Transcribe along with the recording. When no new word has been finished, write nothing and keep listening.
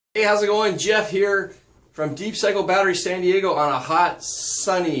Hey, how's it going? Jeff here from Deep Cycle Battery San Diego on a hot,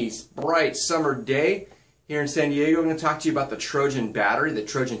 sunny, bright summer day here in San Diego. I'm going to talk to you about the Trojan Battery, the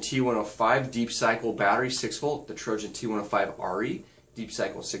Trojan T105 Deep Cycle Battery 6V, the Trojan T105RE Deep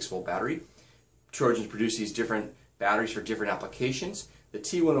Cycle 6V battery. Trojans produce these different batteries for different applications. The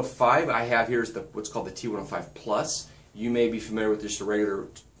T105 I have here is what's called the T105 Plus. You may be familiar with just a regular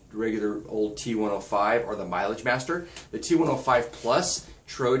old T105 or the Mileage Master. The T105 Plus,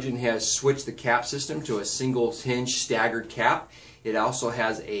 Trojan has switched the cap system to a single hinge staggered cap. It also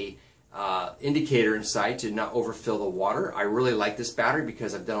has a indicator inside to not overfill the water. I really like this battery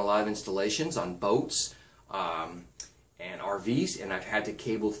because I've done a lot of installations on boats and RVs, and I've had to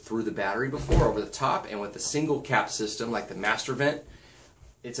cable through the battery before over the top, and with the single cap system like the master vent,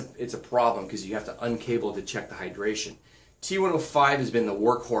 it's a problem because you have to uncable to check the hydration. T105 has been the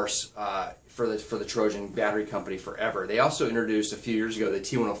workhorse for the Trojan battery company forever. They also introduced a few years ago the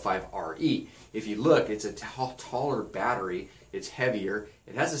T105RE. If you look, it's a taller battery, it's heavier,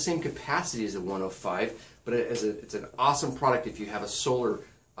 it has the same capacity as the 105, but it's an awesome product if you have a solar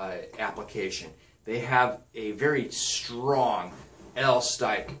application. They have a very strong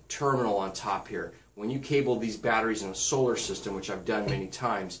L-type terminal on top here. When you cable these batteries in a solar system, which I've done many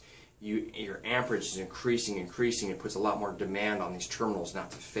times, your amperage is increasing. It puts a lot more demand on these terminals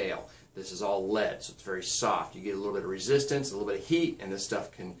not to fail. This is all lead, so it's very soft. You get a little bit of resistance, a little bit of heat, and this stuff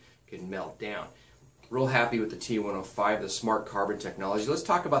can melt down. Real happy with the T105, the smart carbon technology. Let's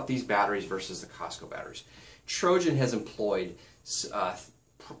talk about these batteries versus the Costco batteries. Trojan has employed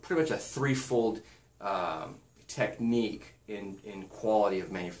pretty much a threefold technique in quality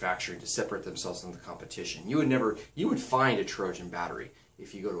of manufacturing to separate themselves from the competition. You would find a Trojan battery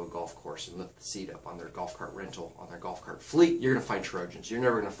if you go to a golf course and lift the seat up on their golf cart rental, on their golf cart fleet. You're going to find Trojans. You're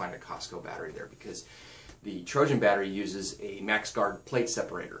never going to find a Costco battery there because the Trojan battery uses a MaxGuard plate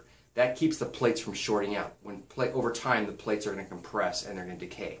separator. That keeps the plates from shorting out. Over time, the plates are going to compress and they're going to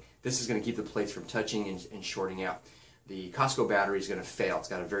decay. This is going to keep the plates from touching and shorting out. The Costco battery is going to fail. It's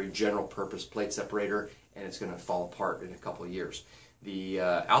got a very general purpose plate separator, and it's going to fall apart in a couple of years. The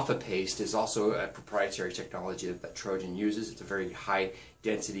alpha paste is also a proprietary technology that Trojan uses. It's a very high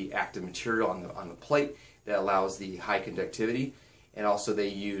density active material on the plate that allows the high conductivity, and also they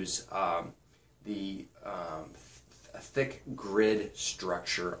use a thick grid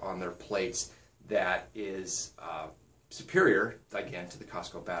structure on their plates that is superior, again, to the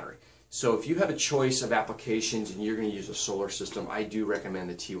Costco battery. So if you have a choice of applications and you're going to use a solar system, I do recommend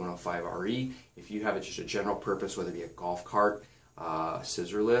the T105RE. If you have just a general purpose, whether it be a golf cart,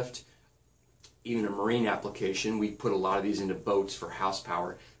 scissor lift, even a marine application, we put a lot of these into boats for house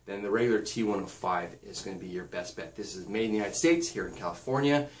power, then the regular T105 is going to be your best bet. This is made in the United States, here in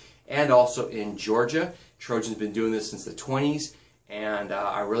California, and also in Georgia. Trojan's been doing this since the 20s, and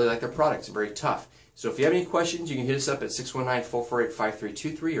I really like their product. It's very tough. So if you have any questions, you can hit us up at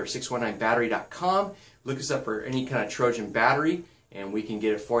 619-448-5323 or 619battery.com. Look us up for any kind of Trojan battery, and we can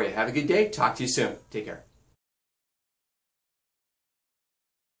get it for you. Have a good day. Talk to you soon. Take care.